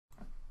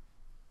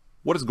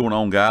What is going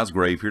on, guys?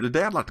 Grave here.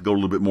 Today I'd like to go a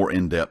little bit more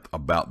in depth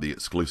about the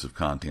exclusive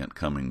content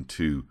coming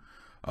to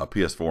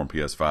PS4 and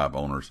PS5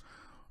 owners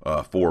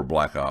for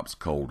Black Ops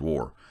Cold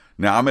War.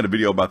 Now, I made a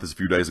video about this a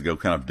few days ago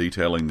kind of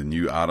detailing the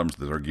new items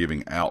that are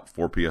giving out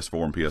for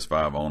PS4 and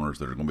PS5 owners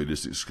that are going to be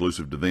just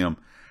exclusive to them.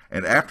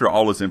 And after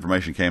all this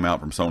information came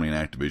out from Sony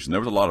and Activision, there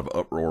was a lot of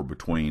uproar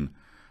between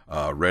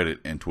Reddit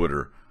and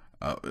Twitter.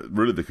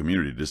 Really, the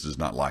community just does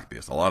not like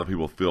this. A lot of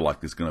people feel like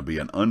it's going to be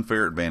an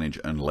unfair advantage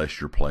unless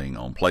you're playing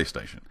on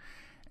PlayStation.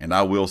 And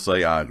I will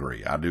say I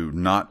agree. I do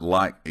not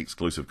like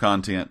exclusive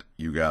content.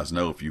 You guys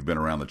know, if you've been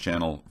around the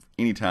channel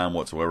any time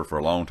whatsoever for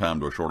a long time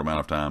to a short amount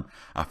of time,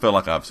 I feel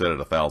like I've said it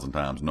 1,000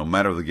 times. No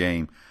matter the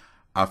game,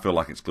 I feel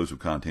like exclusive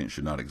content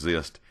should not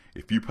exist.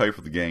 If you pay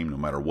for the game, no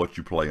matter what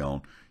you play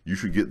on, you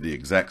should get the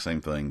exact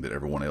same thing that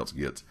everyone else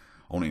gets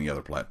on any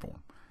other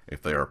platform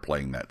if they are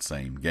playing that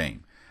same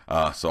game.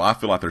 So I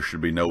feel like there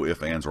should be no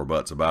ifs, ands, or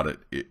buts about it.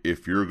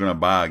 If you're going to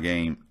buy a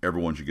game,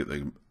 everyone should get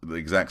the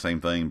exact same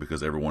thing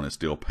because everyone is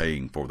still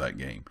paying for that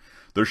game.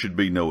 There should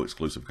be no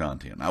exclusive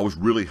content. I was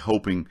really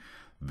hoping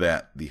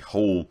that the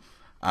whole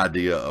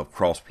idea of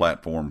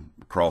cross-platform,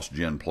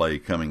 cross-gen play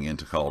coming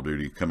into Call of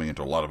Duty, coming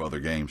into a lot of other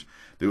games,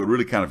 they would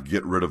really kind of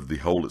get rid of the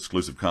whole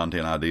exclusive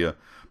content idea.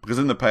 Because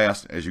in the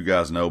past, as you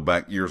guys know,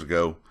 back years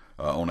ago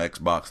on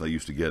Xbox, they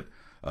used to get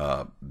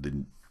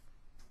the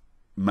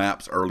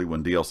maps early.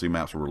 When DLC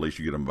maps were released,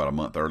 you get them about a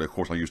month early. Of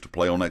course, I used to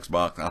play on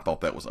Xbox. I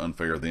thought that was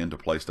unfair then to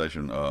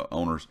PlayStation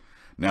owners.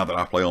 Now that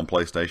I play on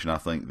PlayStation, I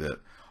think that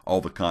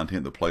all the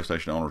content that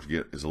PlayStation owners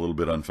get is a little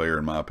bit unfair,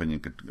 in my opinion,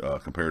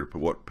 compared to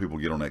what people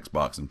get on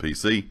Xbox and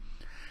PC.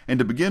 And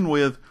to begin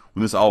with,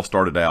 when this all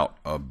started out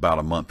about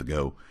a month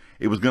ago,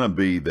 it was going to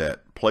be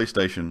that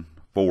PlayStation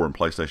 4 and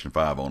PlayStation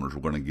 5 owners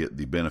were going to get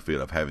the benefit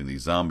of having the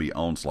Zombie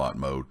Onslaught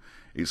mode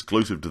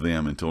exclusive to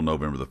them until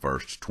November the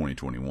 1st,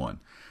 2021.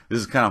 This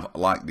is kind of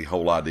like the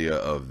whole idea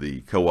of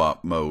the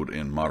co-op mode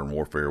in Modern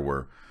Warfare,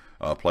 where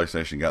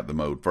PlayStation got the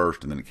mode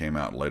first and then it came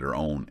out later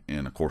on,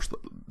 and of course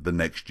the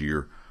next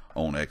year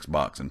on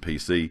Xbox and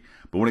PC.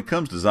 But when it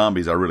comes to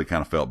zombies, I really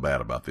kind of felt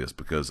bad about this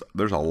because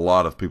there's a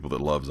lot of people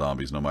that love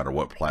zombies no matter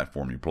what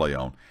platform you play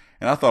on.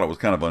 And I thought it was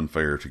kind of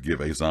unfair to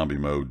give a zombie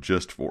mode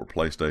just for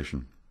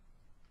PlayStation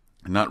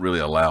and not really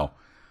allow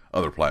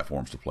other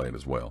platforms to play it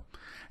as well.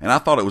 And I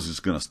thought it was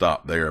just going to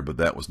stop there, but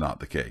that was not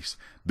the case.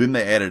 Then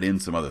they added in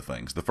some other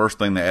things. The first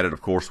thing they added,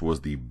 of course,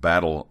 was the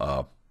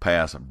Battle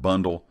Pass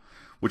bundle,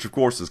 which, of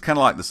course, is kind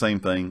of like the same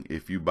thing.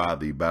 If you buy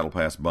the Battle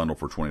Pass bundle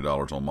for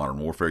 $20 on Modern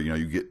Warfare, you know,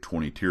 you get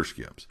 20 tier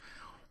skips.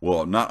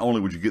 Well, not only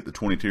would you get the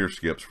 20 tier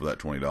skips for that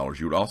 $20,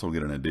 you would also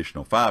get an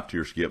additional 5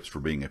 tier skips for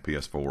being a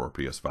PS4 or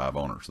PS5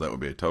 owner. So that would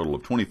be a total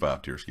of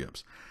 25 tier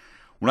skips.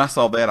 When I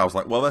saw that, I was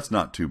like, well, that's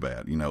not too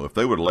bad. You know, if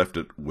they would have left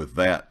it with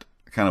that,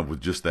 kind of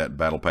with just that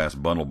Battle Pass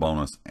bundle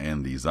bonus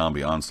and the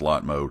Zombie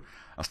Onslaught mode,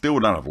 I still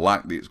would not have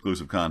liked the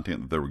exclusive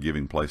content that they were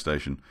giving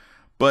PlayStation,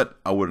 but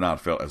I would not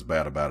have felt as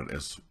bad about it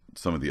as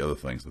some of the other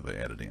things that they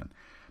added in.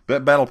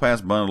 That Battle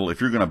Pass bundle, if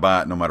you're going to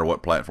buy it, no matter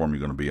what platform you're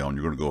going to be on,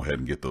 you're going to go ahead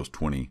and get those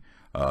 20,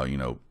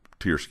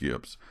 tier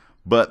skips.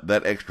 But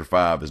that extra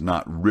 5 is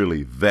not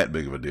really that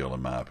big of a deal,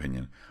 in my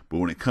opinion. But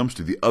when it comes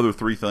to the other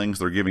 3 things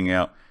they're giving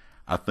out,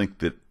 I think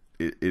that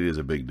it is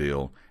a big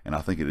deal, and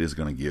I think it is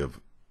going to give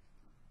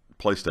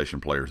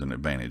PlayStation players an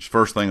advantage.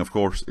 First thing, of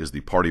course, is the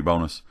party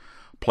bonus.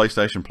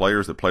 PlayStation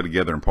players that play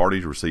together in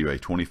parties receive a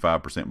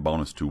 25%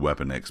 bonus to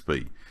weapon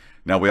XP.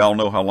 Now, we all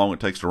know how long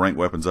it takes to rank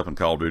weapons up in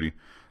Call of Duty.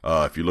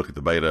 If you look at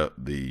the beta,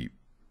 the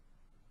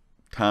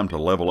time to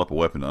level up a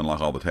weapon to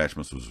unlock all the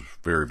attachments was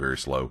very, very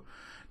slow.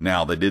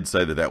 Now, they did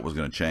say that that was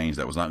going to change.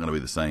 That was not going to be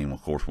the same,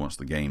 of course, once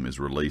the game is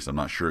released. I'm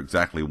not sure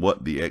exactly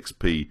what the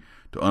XP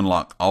to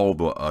unlock all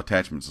the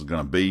attachments is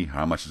going to be,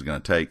 how much it's going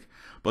to take.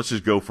 Let's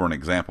just go for an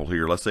example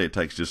here. Let's say it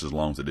takes just as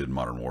long as it did in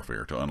Modern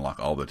Warfare to unlock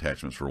all the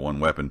attachments for one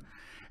weapon.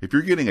 If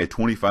you're getting a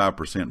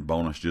 25%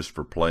 bonus just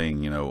for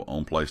playing,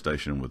 on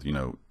PlayStation with,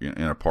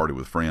 in a party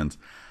with friends,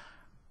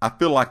 I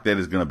feel like that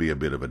is going to be a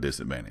bit of a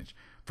disadvantage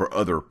for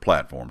other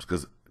platforms.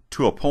 Because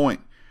to a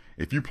point,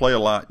 if you play a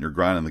lot and you're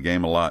grinding the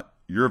game a lot,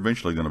 you're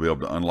eventually going to be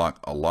able to unlock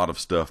a lot of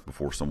stuff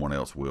before someone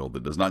else will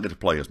that does not get to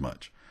play as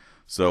much.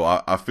 So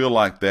I feel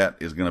like that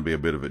is going to be a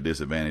bit of a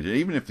disadvantage. And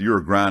even if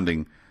you're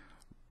grinding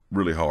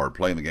really hard,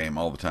 playing the game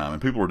all the time,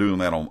 and people are doing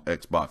that on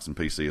Xbox and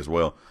PC as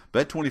well,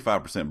 that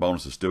 25%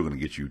 bonus is still going to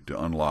get you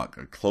to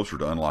unlock, closer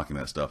to unlocking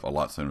that stuff a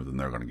lot sooner than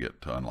they're going to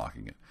get to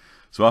unlocking it.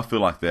 So I feel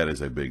like that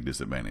is a big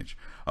disadvantage.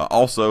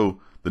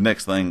 Also, the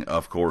next thing,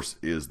 of course,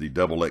 is the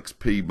double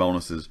XP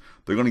bonuses.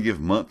 They're going to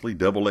give monthly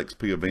double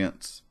XP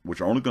events,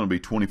 which are only going to be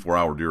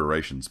 24-hour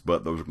durations,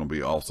 but those are going to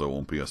be also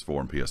on PS4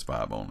 and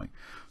PS5 only.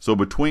 So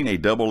between a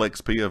double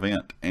XP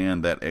event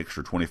and that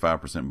extra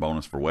 25%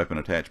 bonus for weapon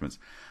attachments,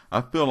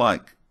 I feel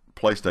like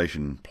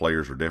PlayStation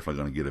players are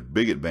definitely going to get a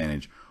big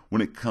advantage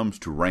when it comes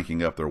to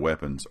ranking up their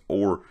weapons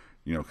or,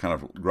 kind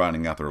of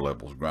grinding out their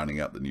levels,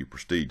 grinding out the new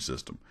prestige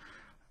system.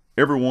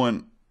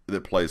 Everyone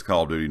that plays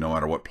Call of Duty, no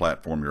matter what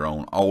platform you're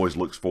on, always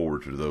looks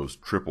forward to those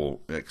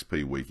triple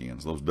XP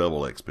weekends, those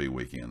double XP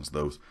weekends,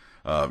 those,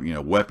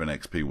 weapon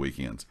XP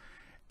weekends.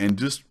 And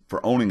just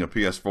for owning a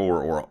PS4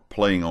 or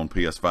playing on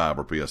PS5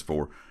 or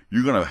PS4,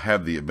 you're going to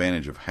have the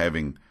advantage of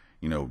having,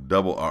 you know,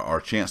 double or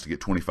a chance to get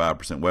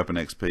 25% weapon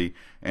XP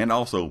and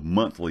also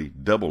monthly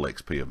double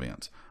XP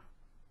events,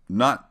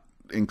 not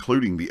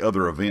including the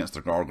other events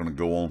that are going to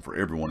go on for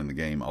everyone in the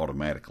game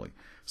automatically.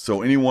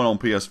 So anyone on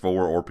PS4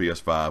 or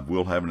PS5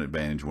 will have an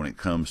advantage when it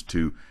comes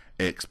to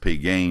XP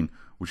gain,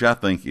 which I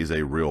think is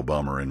a real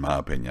bummer in my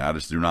opinion. I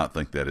just do not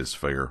think that is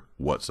fair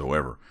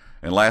whatsoever.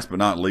 And last but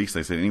not least,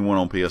 they said anyone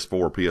on PS4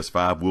 or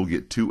PS5 will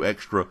get 2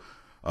 extra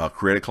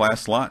creative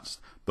class slots.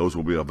 Those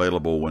will be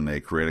available when a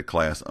creative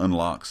class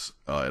unlocks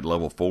at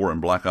level 4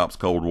 in Black Ops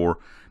Cold War.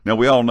 Now,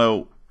 we all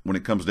know when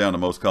it comes down to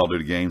most Call of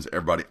Duty games,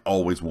 everybody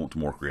always wants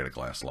more creative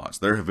class slots.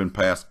 There have been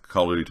past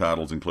Call of Duty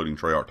titles, including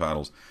Treyarch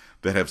titles,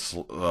 that have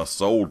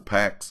sold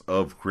packs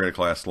of creative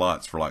class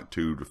slots for like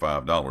 $2 to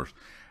 $5.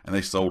 And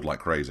they sold like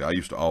crazy. I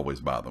used to always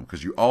buy them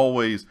because you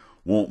always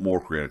want more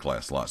creative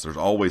class slots. There's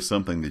always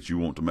something that you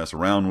want to mess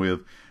around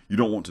with. You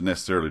don't want to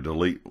necessarily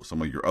delete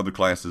some of your other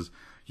classes.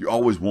 You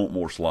always want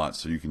more slots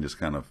so you can just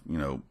kind of, you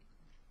know,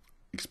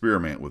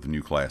 experiment with the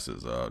new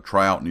classes,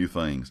 try out new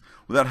things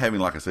without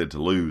having, like I said,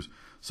 to lose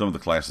some of the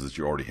classes that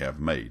you already have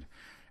made.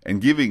 And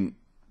giving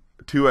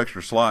 2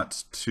 extra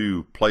slots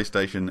to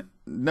PlayStation,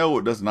 no,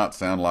 it does not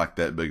sound like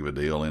that big of a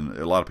deal, and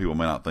a lot of people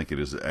may not think it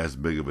is as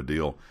big of a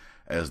deal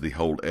as the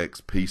whole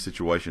XP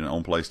situation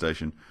on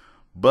PlayStation,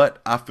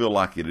 but I feel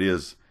like it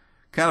is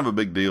kind of a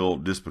big deal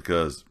just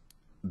because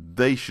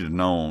they should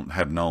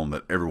have known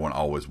that everyone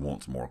always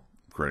wants more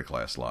credit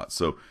class slots.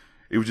 So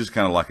it was just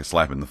kind of like a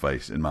slap in the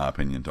face, in my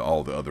opinion, to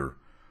all the other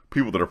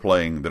people that are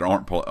playing that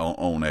aren't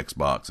on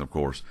Xbox, of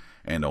course,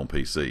 and on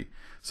PC.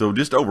 So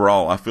just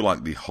overall, I feel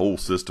like the whole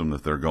system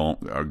that they're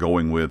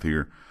going with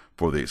here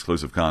for the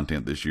exclusive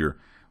content this year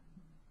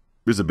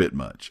is a bit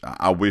much.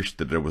 I wish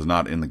that it was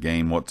not in the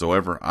game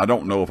whatsoever. I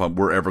don't know if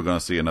we're ever going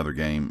to see another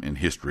game in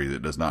history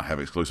that does not have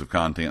exclusive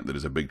content that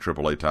is a big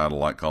AAA title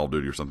like Call of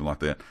Duty or something like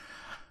that.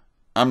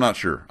 I'm not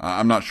sure.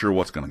 I'm not sure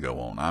what's going to go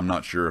on. I'm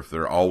not sure if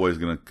they're always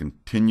going to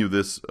continue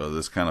this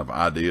this kind of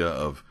idea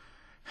of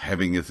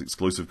having this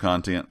exclusive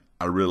content.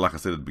 I really, like I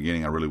said at the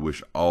beginning, I really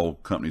wish all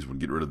companies would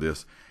get rid of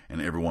this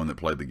and everyone that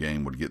played the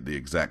game would get the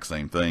exact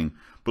same thing.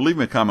 But leave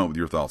me a comment with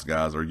your thoughts,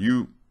 guys. Are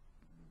you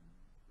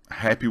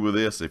happy with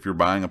this? If you're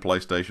buying a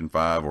PlayStation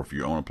 5 or if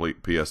you own a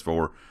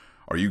PS4,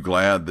 are you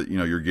glad that, you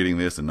know, you're getting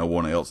this and no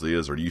one else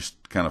is? Or do you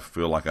kind of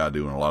feel like I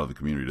do and a lot of the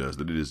community does,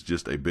 that it is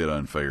just a bit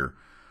unfair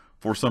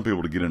for some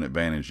people to get an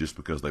advantage just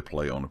because they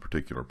play on a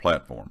particular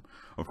platform?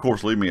 Of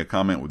course, leave me a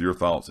comment with your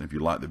thoughts. If you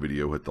like the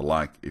video, hit the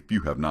like. If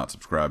you have not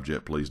subscribed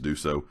yet, please do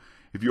so.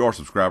 If you are a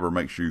subscriber,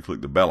 make sure you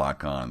click the bell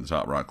icon in the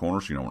top right corner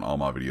so you know when all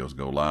my videos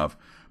go live.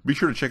 Be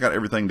sure to check out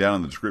everything down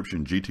in the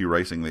description. GT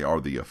Racing, they are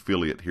the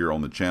affiliate here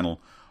on the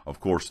channel. Of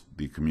course,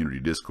 the community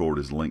Discord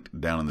is linked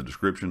down in the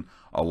description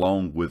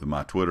along with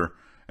my Twitter.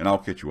 And I'll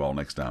catch you all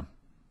next time.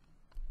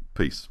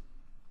 Peace.